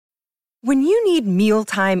When you need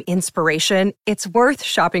mealtime inspiration, it's worth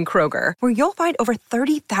shopping Kroger, where you'll find over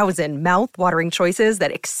 30,000 mouth-watering choices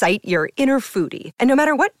that excite your inner foodie. And no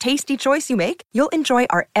matter what tasty choice you make, you'll enjoy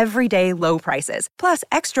our everyday low prices, plus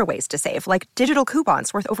extra ways to save, like digital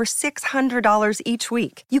coupons worth over $600 each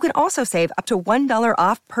week. You can also save up to $1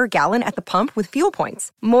 off per gallon at the pump with fuel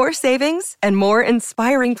points. More savings and more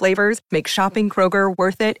inspiring flavors make shopping Kroger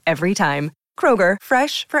worth it every time. Kroger,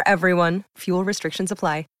 fresh for everyone. Fuel restrictions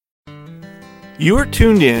apply. You are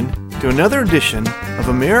tuned in to another edition of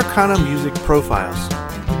Americana Music Profiles,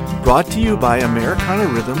 brought to you by Americana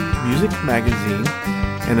Rhythm Music Magazine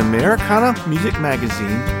and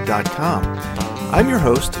AmericanaMusicMagazine.com. I'm your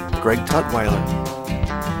host, Greg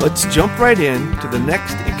Tutwiler. Let's jump right in to the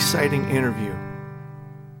next exciting interview.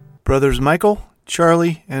 Brothers Michael,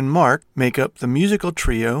 Charlie, and Mark make up the musical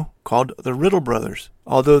trio called the Riddle Brothers.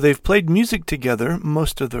 Although they've played music together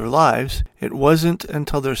most of their lives, it wasn't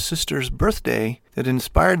until their sister's birthday that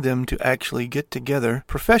inspired them to actually get together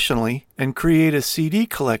professionally and create a CD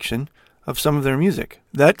collection of some of their music.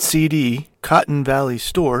 That CD, Cotton Valley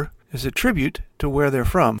Store, is a tribute to where they're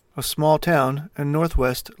from, a small town in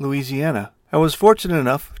northwest Louisiana. I was fortunate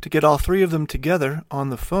enough to get all three of them together on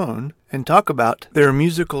the phone and talk about their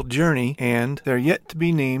musical journey and their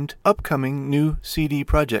yet-to-be-named upcoming new CD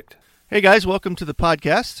project. Hey guys, welcome to the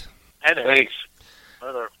podcast. Hey there. Thanks.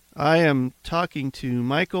 Hello. I am talking to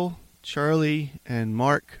Michael, Charlie, and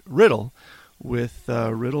Mark Riddle with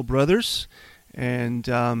Riddle Brothers. And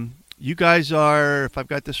you guys are, if I've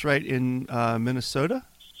got this right, in Minnesota?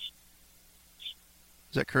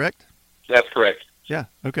 Is that correct? That's correct. Yeah,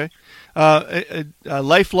 okay. A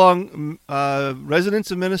lifelong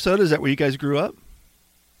residents of Minnesota? Is that where you guys grew up?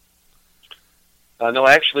 No,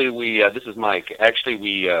 actually, this is Mike.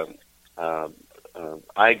 Actually,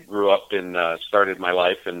 I grew up started my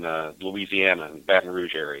life in Louisiana, in Baton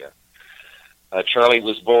Rouge area. Charlie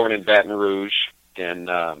was born in Baton Rouge, and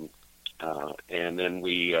then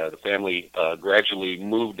the family gradually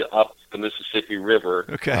moved up the Mississippi River.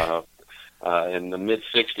 Okay. In the mid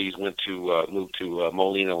 '60s, moved to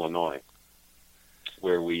Moline, Illinois,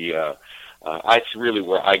 where it's really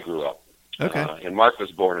where I grew up. Okay. And Mark was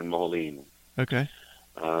born in Moline. Okay.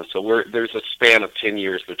 So there's a span of 10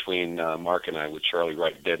 years between Mark and I, with Charlie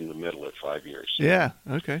right dead in the middle at 5 years. Yeah.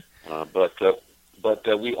 Okay. But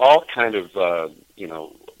we all kind of,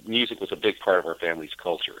 music was a big part of our family's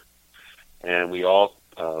culture, and we all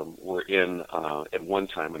were in at one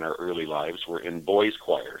time in our early lives were in boys'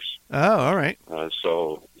 choirs. Oh, all right.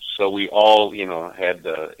 So we all, had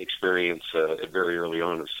experience very early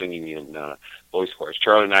on of singing in boys' choirs.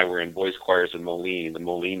 Charlie and I were in boys' choirs in Moline, the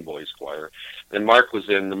Moline Boys Choir. And Mark was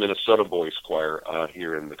in the Minnesota Boys Choir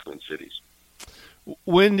here in the Twin Cities.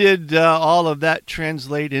 When did all of that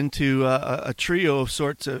translate into a trio of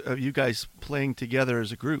sorts of you guys playing together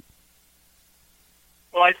as a group?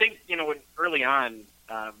 Well, I think, when early on,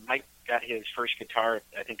 Mike got his first guitar,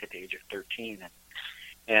 I think, at the age of 13.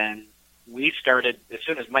 And we started, as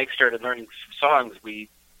soon as Mike started learning some songs, we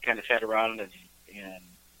kind of sat around and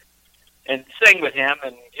sang with him,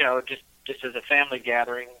 and, just as a family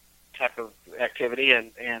gathering type of activity.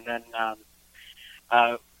 And then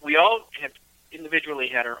we all have individually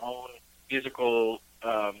had our own musical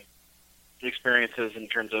experiences in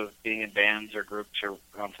terms of being in bands or groups or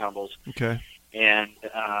ensembles. Okay. And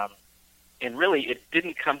really, it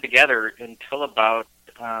didn't come together until about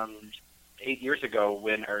 8 years ago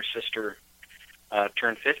when our sister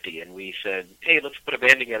turned 50, and we said, "Hey, let's put a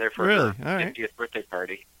band together for her 50th birthday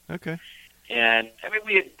party." Okay. And I mean,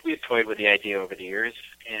 we had toyed with the idea over the years,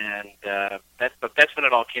 and that's when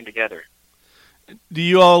it all came together. Do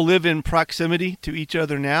you all live in proximity to each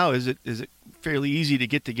other now? Is it fairly easy to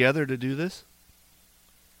get together to do this?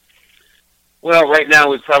 Well, right now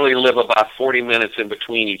we probably live about 40 minutes in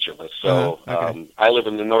between each of us. So okay. I live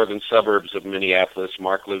in the northern suburbs of Minneapolis.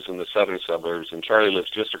 Mark lives in the southern suburbs, and Charlie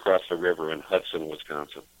lives just across the river in Hudson,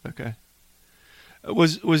 Wisconsin. Okay.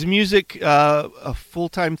 Was music a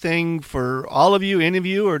full-time thing for all of you, any of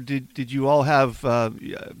you, or did you all have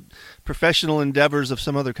professional endeavors of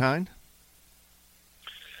some other kind?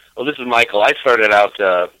 Well, this is Michael. I started out,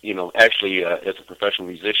 actually as a professional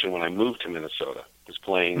musician when I moved to Minnesota. I was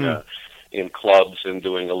playing in clubs and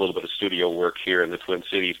doing a little bit of studio work here in the Twin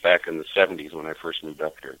Cities back in the 70s when I first moved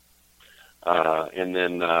up here. And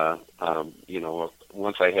then,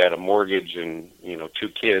 once I had a mortgage and, 2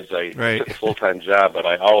 kids, I took a full-time job, but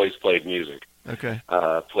I always played music. Okay.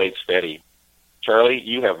 Played steady. Charlie,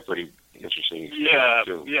 you have a pretty interesting experience,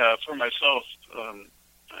 too. Yeah, for myself,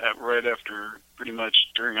 right after, pretty much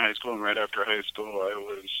during high school and right after high school, I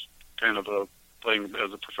was kind of playing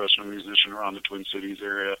as a professional musician around the Twin Cities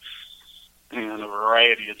area. and a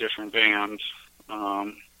variety of different bands.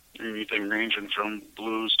 Anything ranging from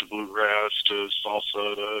blues to bluegrass to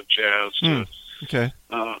salsa to jazz to okay.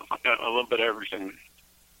 A little bit of everything.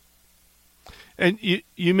 And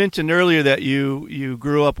you mentioned earlier that you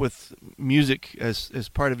grew up with music as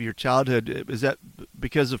part of your childhood. Is that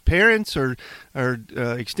because of parents or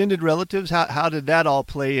extended relatives? How did that all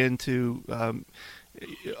play into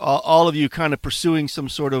all of you kind of pursuing some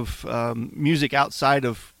sort of music outside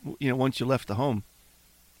of once you left the home?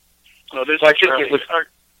 Well, this is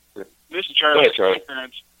Charlie.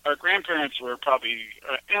 Our grandparents were probably,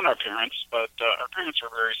 and our parents, but our parents were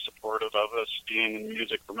very supportive of us being in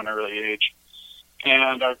music from an early age.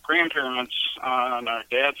 And our grandparents on our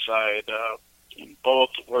dad's side,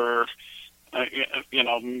 both were,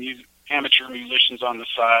 amateur musicians on the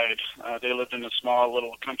side. They lived in a small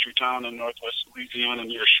little country town in northwest Louisiana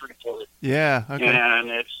near Shreveport. Yeah, okay. And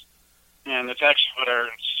it's actually what our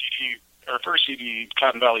first CD,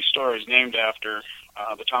 Cotton Valley Story, is named after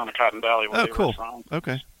the town of Cotton Valley where they were from.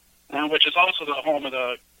 Okay. And which is also the home of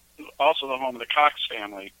the Cox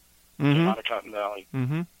family out of Cotton Valley.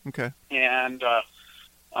 Mm-hmm. Okay. And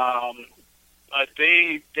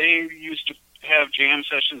they used to have jam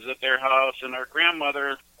sessions at their house, and our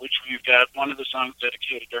grandmother, which we've got one of the songs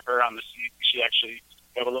dedicated to her on the CD. She actually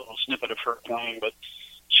have a little snippet of her playing, but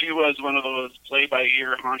she was one of those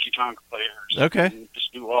play-by-ear honky-tonk players. Okay. And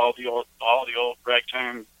just knew all the old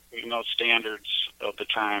ragtime, standards of the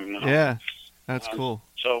time. Yeah, that's cool.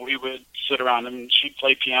 So we would sit around and she'd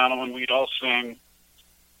play piano and we'd all sing,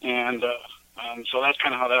 and so that's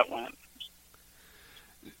kind of how that went.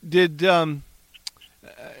 Did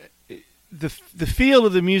the feel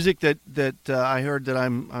of the music that I heard that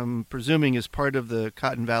I'm presuming is part of the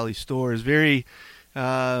Cotton Valley Store is very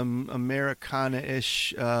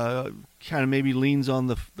Americana-ish, kind of maybe leans on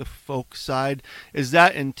the folk side. Is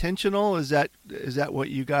that intentional? Is that what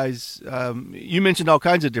you guys? You mentioned all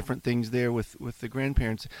kinds of different things there with the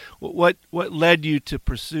grandparents. What led you to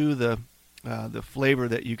pursue the flavor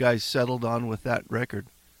that you guys settled on with that record?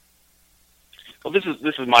 Well, this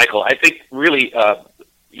is Michael. I think really, all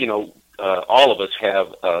of us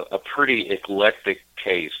have a pretty eclectic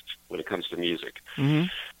taste when it comes to music. Mm-hmm.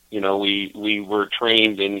 We were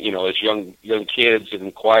trained in, as young kids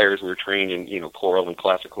in choirs, we were trained in, choral and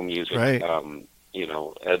classical music. Right. And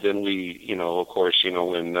then we, of course,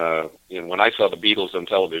 when I saw the Beatles on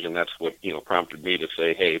television, that's what, prompted me to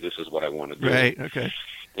say, hey, this is what I want to do. Right. Okay.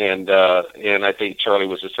 And I think Charlie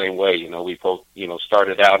was the same way. We both,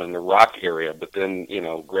 started out in the rock area, but then,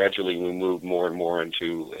 gradually we moved more and more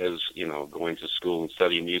into, as, going to school and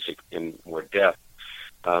studying music in more depth,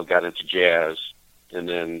 got into jazz, and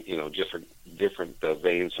then, different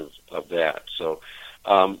veins of that. So,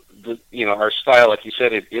 our style, like you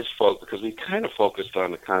said, it is folk because we kind of focused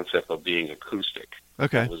on the concept of being acoustic.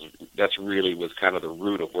 Okay. That's really was kind of the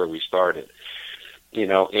root of where we started.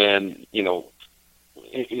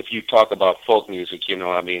 If you talk about folk music,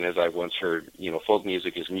 as I once heard, folk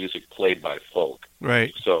music is music played by folk.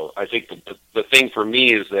 Right. So I think the thing for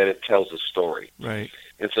me is that it tells a story. Right.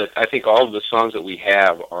 And so I think all of the songs that we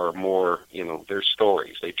have are more, they're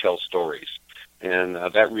stories. They tell stories. And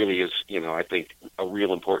that really is, I think, a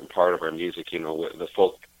real important part of our music,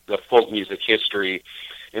 the folk music history.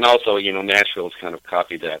 And also, Nashville has kind of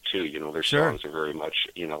copied that too. Their songs are very much,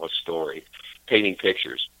 a story, painting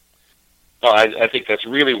pictures. Well, I think that's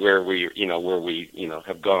really where we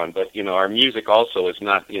have gone. But, our music also is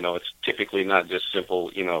not, it's typically not just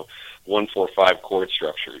simple, 1-4-5 chord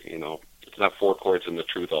structure, It's not 4 chords and the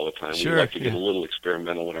truth all the time. Sure, we like to get a little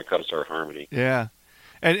experimental when it comes to our harmony. Yeah.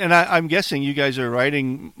 And I'm guessing you guys are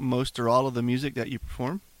writing most or all of the music that you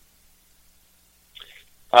perform?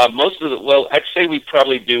 Most of I'd say we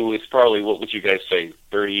probably do, it's probably, what would you guys say,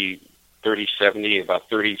 30-70, about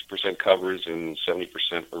 30% covers and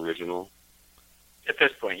 70% original? At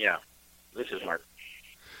this point, yeah. This is Mark.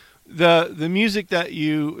 The music that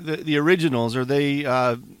the originals, are they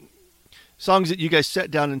songs that you guys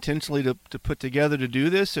set down intentionally to put together to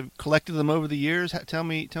do this? Have collected them over the years? Tell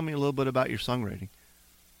me a little bit about your songwriting.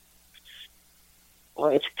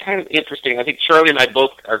 Well, it's kind of interesting. I think Charlie and I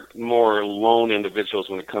both are more lone individuals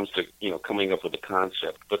when it comes to, coming up with a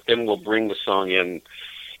concept. But then we'll bring the song in,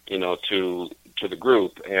 to the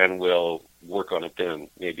group, and we'll work on it then.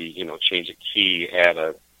 Maybe, change a key, add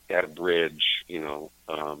a bridge,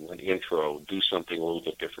 an intro, do something a little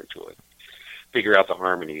bit different to it. Figure out the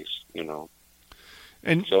harmonies,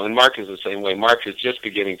 And Mark is the same way. Mark is just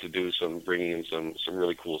beginning to bringing in some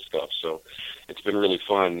really cool stuff. So it's been really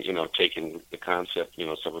fun, taking the concept,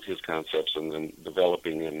 some of his concepts, and then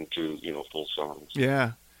developing into, full songs.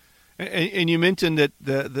 Yeah. And you mentioned that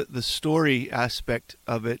the story aspect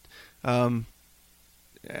of it.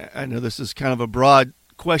 I know this is kind of a broad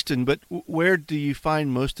question, but where do you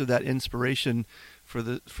find most of that inspiration for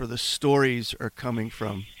the stories are coming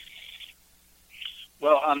from?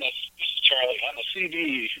 Well, this is Charlie. On the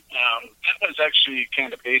CD, that was actually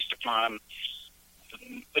kind of based upon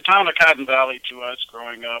the town of Cotton Valley. To us,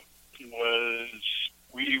 growing up, was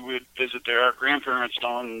we would visit there. Our grandparents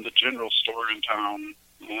owned the general store in town,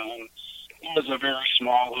 and it was a very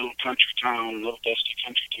small little country town, little dusty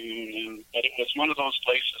country town, but it was one of those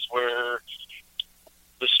places where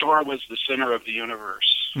the store was the center of the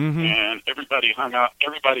universe, and everybody hung out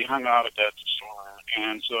at that store,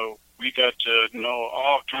 and so we got to know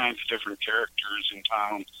all kinds of different characters in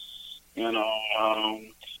town,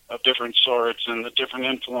 of different sorts and the different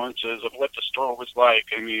influences of what the store was like.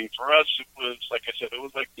 I mean, for us, it was, like I said, it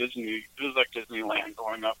was like Disney. It was like Disneyland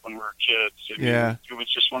growing up when we were kids. I mean, it was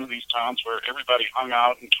just one of these towns where everybody hung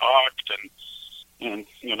out and talked and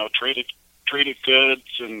traded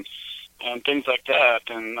goods and things like that.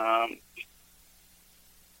 And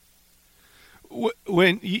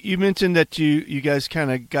when you mentioned that you guys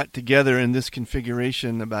kind of got together in this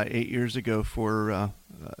configuration about 8 years ago for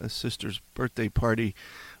a sister's birthday party,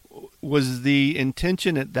 was the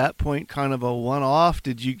intention at that point kind of a one-off?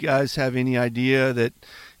 Did you guys have any idea that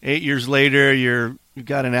 8 years later you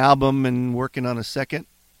got an album and working on a second?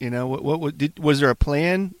 Was there a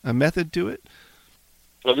plan, a method to it?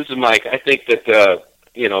 Well, this is Mike. I think that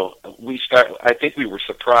I think we were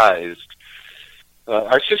surprised.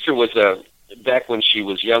 Our sister was back when she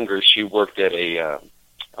was younger. She worked at a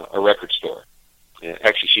record store.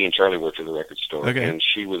 Actually, she and Charlie worked at the record store, and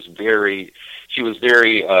she was very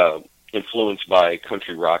influenced by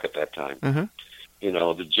country rock at that time.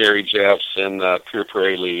 The Jerry Jeffs and Pure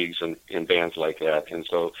Prairie Leagues and bands like that. And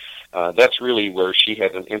so that's really where she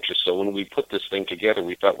had an interest. So when we put this thing together,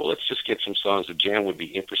 we thought, well, let's just get some songs that Jan would be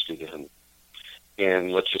interested in,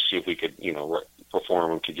 and let's just see if we could,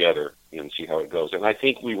 perform them together and see how it goes. And I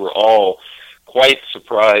think we were all quite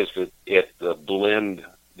surprised at the blend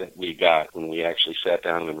that we got when we actually sat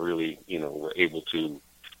down and really, were able to,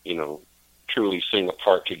 truly sing a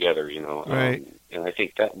part together, Right. And I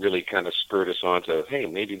think that really kind of spurred us on to, hey,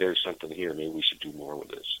 maybe there's something here. Maybe we should do more with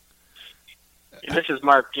this. This is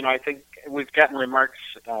Mark. I think we've gotten remarks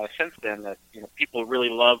since then that people really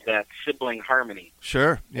love that sibling harmony.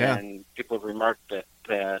 Sure, yeah. And people have remarked that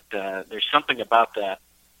there's something about that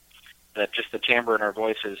just the timbre in our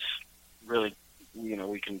voices really,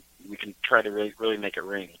 we can try to really make it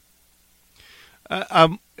ring.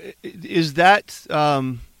 Is that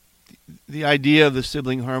the idea of the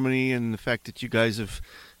sibling harmony and the fact that you guys have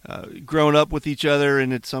grown up with each other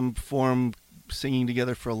and at some form singing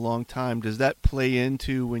together for a long time, does that play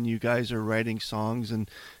into when you guys are writing songs and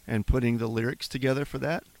putting the lyrics together for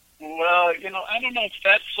that? Well, I don't know if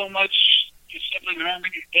that's so much the sibling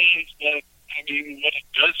harmony thing, but what it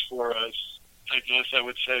does for us, I guess I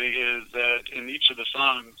would say, is that in each of the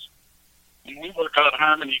songs, when we work out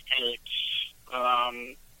harmony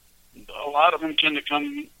parts, a lot of them tend to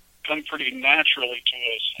come pretty naturally to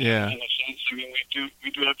us. Yeah. In a sense,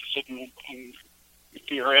 we do have to sit and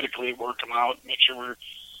theoretically work them out, make sure we're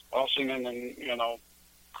all singing and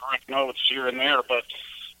correct notes here and there. But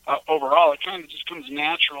overall, it kind of just comes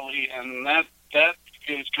naturally, and that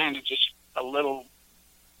is kind of just a little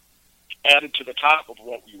added to the top of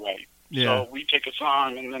what we write. Yeah. So we take a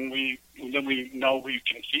song, and then we know we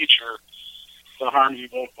can feature the harmony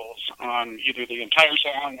vocals on either the entire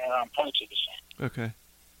song or on parts of the song. Okay.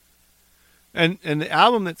 And the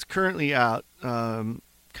album that's currently out,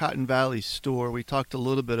 Cotton Valley Store, we talked a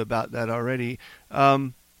little bit about that already.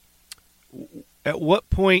 At what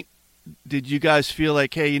point did you guys feel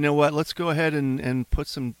like, hey, you know what, let's go ahead and put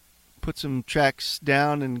some tracks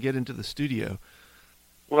down and get into the studio?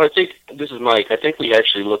 Well, I think, this is Mike, I think we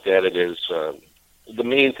actually looked at it as, the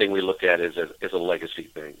main thing we looked at as a legacy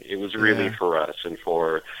thing. It was really for us and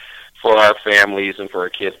for our families and for our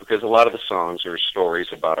kids, because a lot of the songs are stories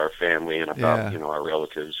about our family and about, our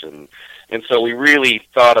relatives. And so we really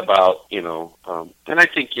thought about, and I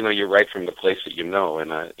think, you're right from the place that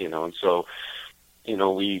and so,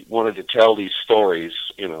 we wanted to tell these stories,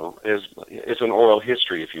 as an oral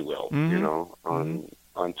history, if you will,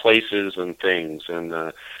 on places and things.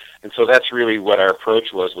 And so that's really what our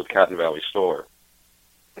approach was with Cotton Valley Store,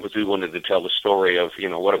 was we wanted to tell the story of,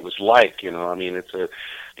 what it was like, it's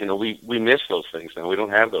we miss those things now. We don't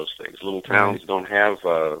have those things. Little towns don't have,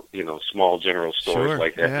 small general stores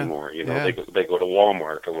like that anymore. They go to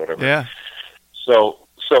Walmart or whatever. Yeah. So,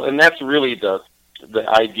 and that's really the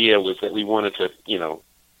idea, was that we wanted to,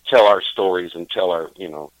 tell our stories and tell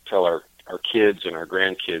tell our kids and our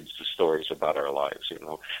grandkids the stories about our lives, you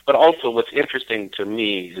know. But also, what's interesting to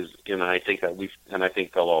me is, and I think that and I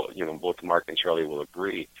think they'll all, you know, both Mark and Charlie will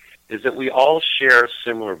agree, is that we all share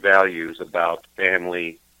similar values about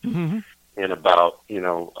family Mm-hmm. and about, you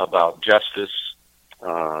know, about justice,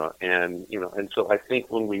 and you know, and so I think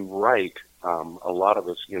when we write, a lot of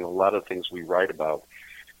us, you know, a lot of things we write about,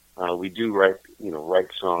 we do write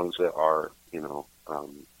songs that are,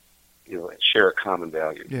 share a common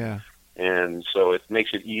value. Yeah. And so it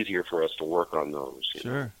makes it easier for us to work on those.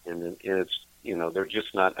 Sure. And it's, you know, they're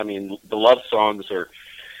just not, I mean, the love songs are,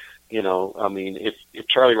 you know, I mean, if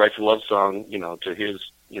Charlie writes a love song, you know, to his,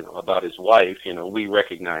 you know, about his wife, you know, we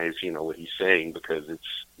recognize, you know, what he's saying because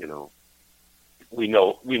it's, you know, we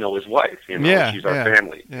know his wife, you know, she's our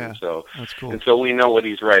family. Yeah. And so that's cool. And so we know what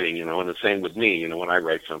he's writing, you know, and the same with me, you know, when I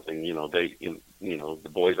write something, you know, you know, the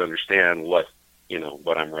boys understand what, you know,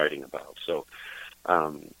 what I'm writing about. So,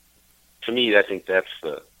 to me, I think that's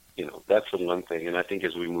the one thing. And I think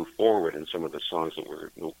as we move forward in some of the songs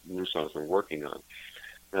new songs we're working on,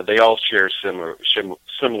 they all share similar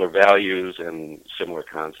values and similar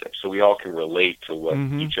concepts. So we all can relate to what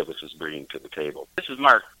each of us is bringing to the table. This is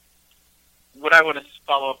Mark. What I want to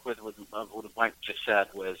follow up with what Mike just said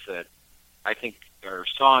was that I think our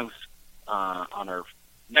songs on our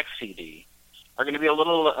next CD are going to be a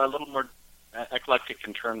little more eclectic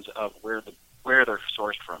in terms of where they're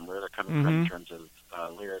sourced from, where they're coming from in terms of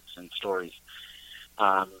lyrics and stories.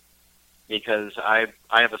 Because I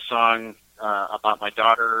have a song about my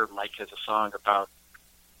daughter. Mike has a song about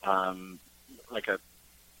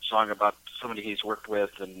about somebody he's worked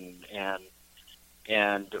with, and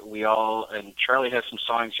we all, and Charlie has some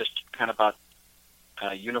songs just kind of about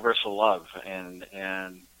universal love, and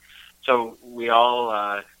so we all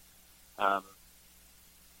are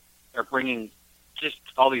bringing just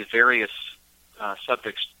all these various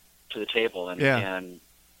subjects to the table, and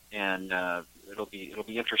it'll be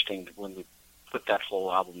interesting when we put that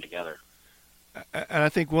whole album together. And I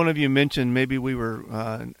think one of you mentioned, maybe we were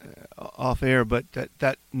off air, but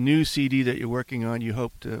that new CD that you're working on, you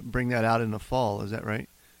hope to bring that out in the fall. Is that right?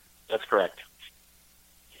 That's correct.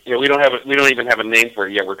 Yeah, we don't even have a name for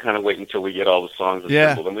it yet. We're kind of waiting until we get all the songs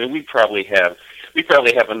assembled. I mean, we probably have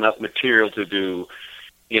enough material to do,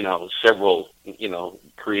 you know,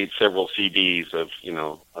 create several CDs of,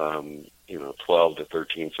 12 to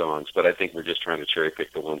 13 songs, but I think we're just trying to cherry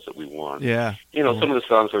pick the ones that we want. Yeah. You know, some of the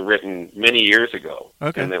songs were written many years ago,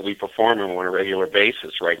 and that we perform them on a regular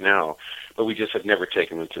basis right now, but we just have never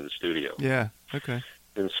taken them to the studio. Yeah. Okay.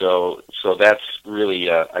 And so that's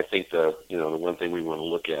really, I think the one thing we want to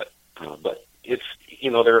look at. But it's,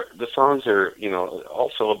 you know, the songs are, you know,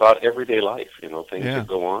 also about everyday life, you know, things that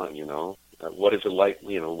go on, you know. What is it like,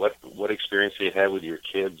 you know, what experience do you have with your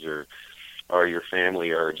kids or your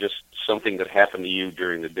family, or just something that happened to you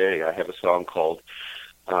during the day. I have a song called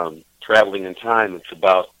Traveling in Time. It's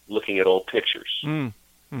about looking at old pictures, you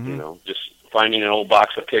know, just finding an old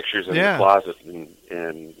box of pictures in the closet and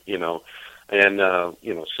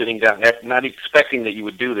sitting down, not expecting that you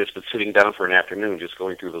would do this, but sitting down for an afternoon, just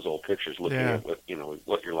going through those old pictures, looking at what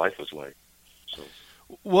your life was like. So.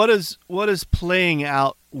 What does playing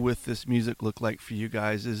out with this music look like for you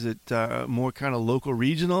guys? Is it more kind of local,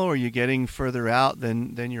 regional, or are you getting further out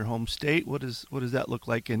than your home state? What does that look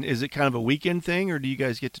like? And is it kind of a weekend thing, or do you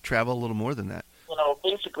guys get to travel a little more than that? You know,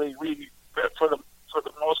 basically, we for the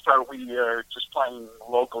most part we are just playing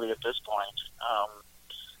locally at this point.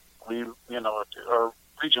 We, you know, are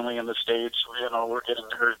regionally in the States. You know, we're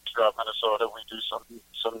getting heard throughout Minnesota. We do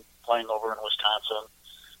some playing over in Wisconsin.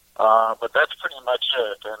 But that's pretty much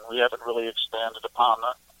it, and we haven't really expanded upon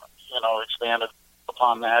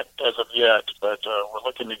that as of yet. But we're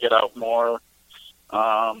looking to get out more,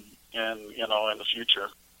 in the future,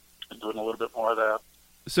 and doing a little bit more of that.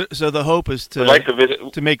 So the hope is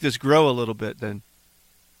to make this grow a little bit, then.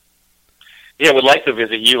 Yeah, we'd like to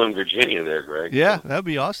visit you in Virginia, there, Greg. Yeah, that'd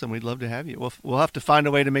be awesome. We'd love to have you. We'll have to find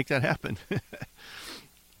a way to make that happen.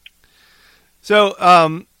 So.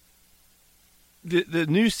 The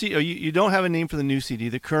new CD, you don't have a name for the new CD.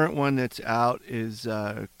 The current one that's out is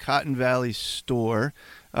Cotton Valley Store.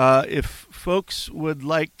 If folks would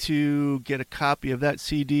like to get a copy of that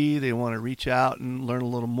CD, they want to reach out and learn a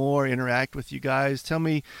little more, interact with you guys. Tell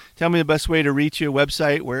me the best way to reach your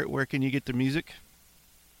website. Where can you get the music?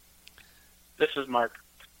 This is Mark.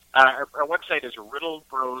 Our website is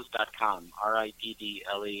riddlebros.com,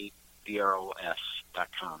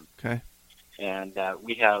 RIDDLEBROS.com. Okay. And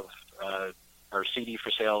we have our CD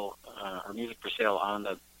for sale, our music for sale on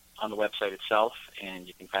the website itself, and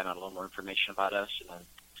you can find out a little more information about us. And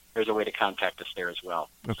there's a way to contact us there as well.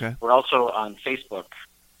 Okay. We're also on Facebook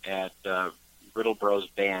at Riddle Bros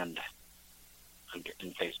Band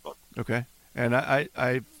in Facebook. Okay. And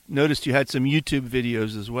I noticed you had some YouTube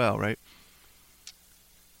videos as well, right?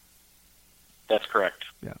 That's correct.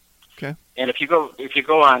 Yeah. Okay. And if you go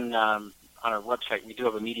on our website, we do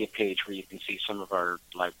have a media page where you can see some of our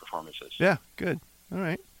live performances. Yeah. Good. All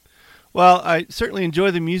right. Well, I certainly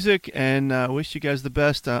enjoy the music and wish you guys the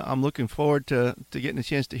best. I'm looking forward to getting a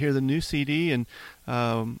chance to hear the new CD, and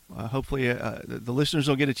hopefully the listeners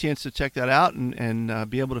will get a chance to check that out and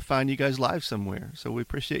be able to find you guys live somewhere. So we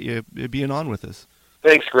appreciate you being on with us.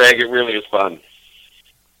 Thanks, Greg. It really is fun.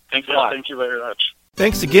 Thanks a lot. Thank you very much.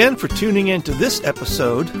 Thanks again for tuning in to this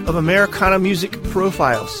episode of Americana Music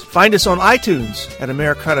Profiles. Find us on iTunes at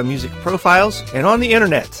Americana Music Profiles and on the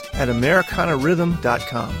internet at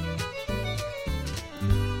AmericanaRhythm.com.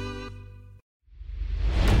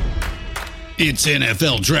 It's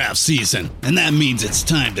NFL draft season, and that means it's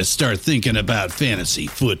time to start thinking about fantasy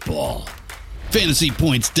football.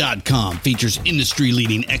 FantasyPoints.com features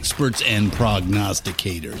industry-leading experts and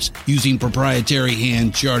prognosticators using proprietary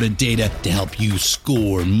hand-charted data to help you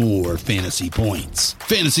score more fantasy points.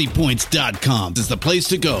 FantasyPoints.com is the place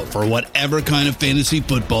to go for whatever kind of fantasy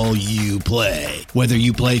football you play. Whether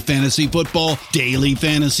you play fantasy football, daily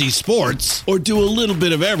fantasy sports, or do a little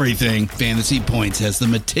bit of everything, Fantasy Points has the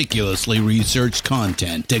meticulously researched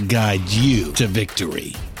content to guide you to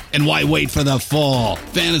victory. And why wait for the fall?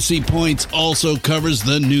 Fantasy Points also covers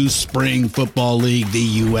the new spring football league,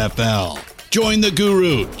 the UFL. Join the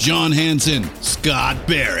guru, John Hansen, Scott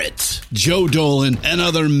Barrett, Joe Dolan, and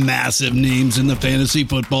other massive names in the fantasy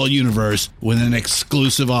football universe with an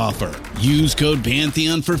exclusive offer. Use code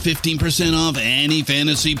Pantheon for 15% off any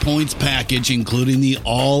Fantasy Points package, including the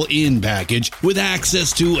all-in package, with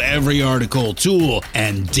access to every article, tool,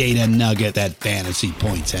 and data nugget that Fantasy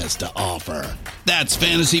Points has to offer. That's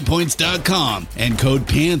FantasyPoints.com and code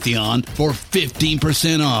Pantheon for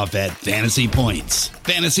 15% off at Fantasy Points.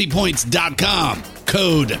 FantasyPoints.com,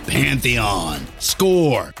 code Pantheon.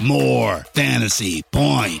 Score more fantasy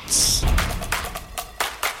points.